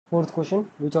Fourth question,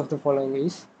 which of the following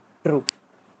is true?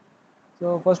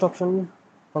 So first option,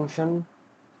 function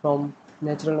from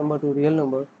natural number to real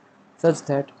number such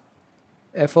that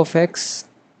f of x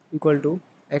equal to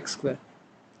x square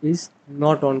is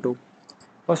not onto.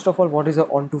 First of all, what is a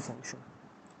onto function?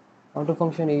 Onto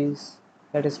function is,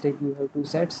 let us take, you have two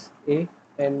sets A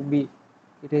and B.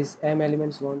 It is m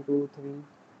elements 1, 2, 3,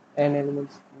 n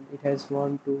elements. It has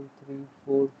 1, 2, 3,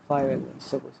 4, 5 elements.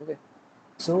 Suppose, okay.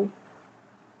 So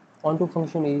onto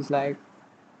function is like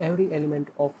every element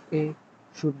of A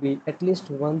should be at least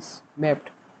once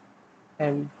mapped,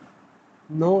 and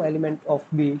no element of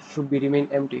B should be remain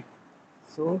empty.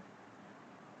 So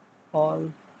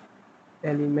all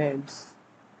elements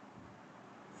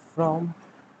from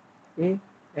A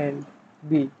and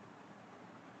B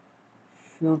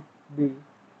should be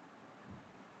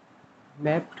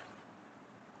mapped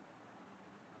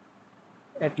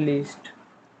at least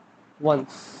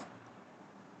once.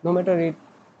 No matter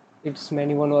it's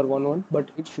many one or one,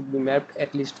 but it should be mapped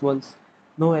at least once.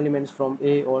 No elements from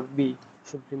A or B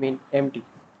should remain empty.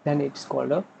 Then it's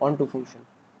called a onto function.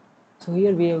 So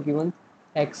here we have given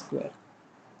x square.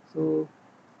 So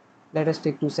let us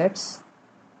take two sets.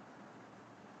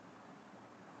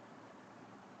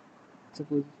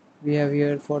 Suppose we have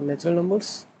here for natural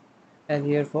numbers and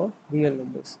here for real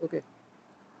numbers. Okay.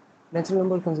 Natural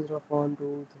number consists of 1,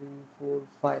 2, 3, 4,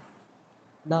 5.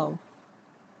 Now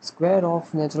square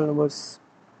of natural numbers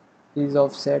is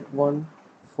of set 1,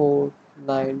 4,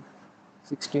 9,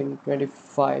 16,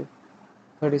 25,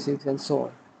 36 and so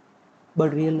on.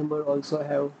 But real number also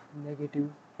have negative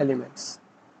elements.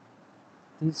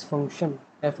 This function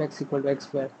fx equal to x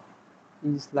square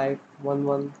is like 1,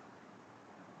 1,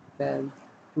 then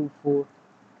 2, 4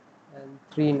 and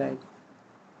 3, 9.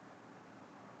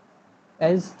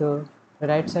 As the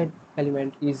right side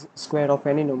element is square of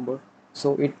any number,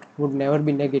 so it would never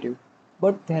be negative.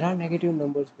 But there are negative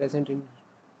numbers present in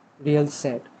real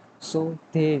set, so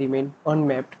they remain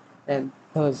unmapped, and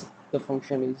thus the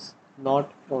function is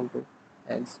not onto,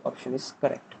 hence option is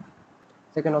correct.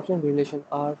 Second option, relation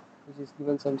R, which is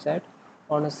given some set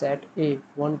on a set A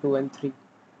 1, 2 and 3.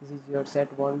 This is your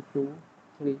set 1, 2,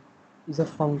 3 is a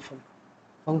function.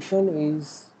 Function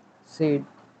is said,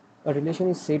 a relation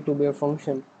is said to be a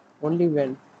function only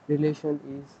when relation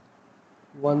is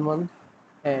 1, 1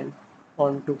 and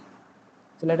onto.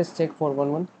 So let us check for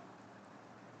 1, 1.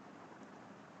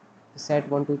 The set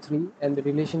 1, 2, 3 and the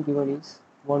relation given is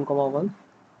 1, 1,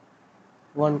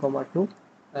 1, 2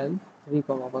 and 3,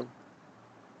 1.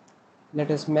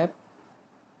 Let us map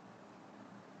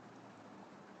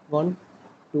 1,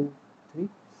 2, 3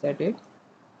 set A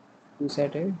to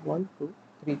set A 1, 2,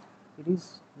 3. It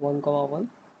is 1,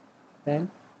 1, then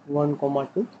 1,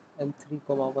 2 and 3,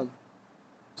 1.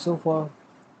 So for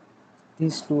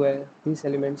these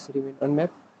elements remain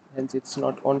unmapped, hence it's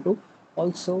not onto.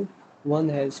 Also 1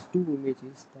 has two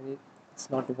images, then it's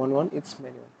not 1, 1, it's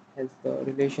many 1, hence the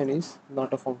relation is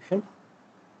not a function.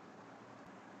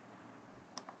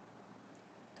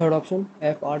 Third option,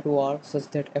 f r to r such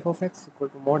that f of x equal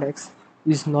to mod x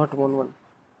is not 1, 1.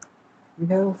 We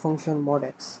have a function mod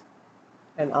x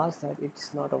and ask that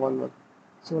it's not a 1, 1.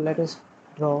 So let us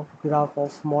draw graph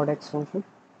of mod x function.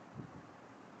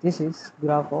 This is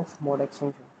graph of mod x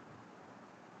function.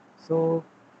 So,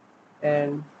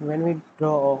 and when we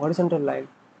draw a horizontal line,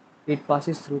 it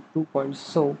passes through 2 points,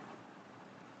 so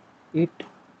it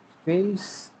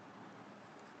fails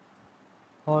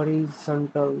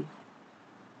horizontal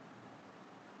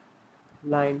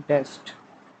line test.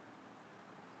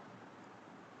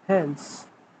 Hence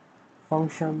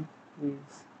function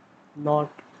is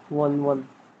not 1, 1.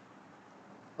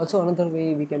 Also another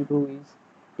way we can do is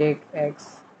take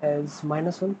x as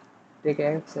 -1, take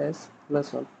x as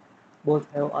 +1.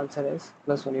 Both have answer as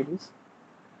 +1. It is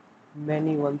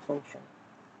many one function.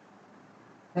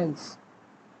 Hence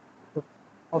the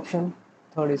option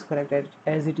third is correct,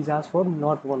 as it is asked for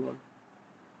not 1, 1.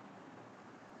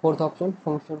 Fourth option,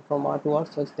 function from R to R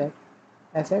such that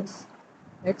fx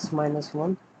x minus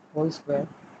 1 whole square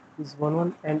is 1,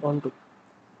 1 and onto.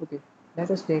 Okay,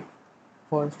 let us take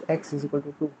first x is equal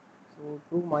to 2. So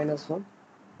 2 minus 1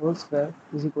 whole square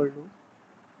is equal to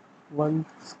 1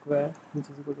 square, which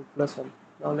is equal to +1.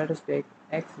 Now let us take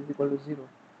x is equal to 0.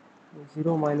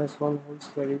 0 minus 1 whole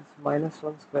square is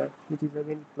 -1 square, which is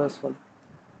again +1.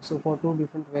 So for two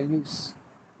different values,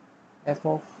 f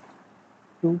of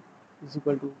 2 is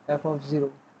equal to f of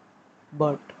 0,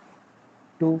 but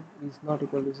 2 is not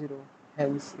equal to 0,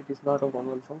 hence it is not a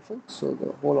 1, 1 function, so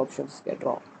the whole options get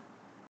wrong.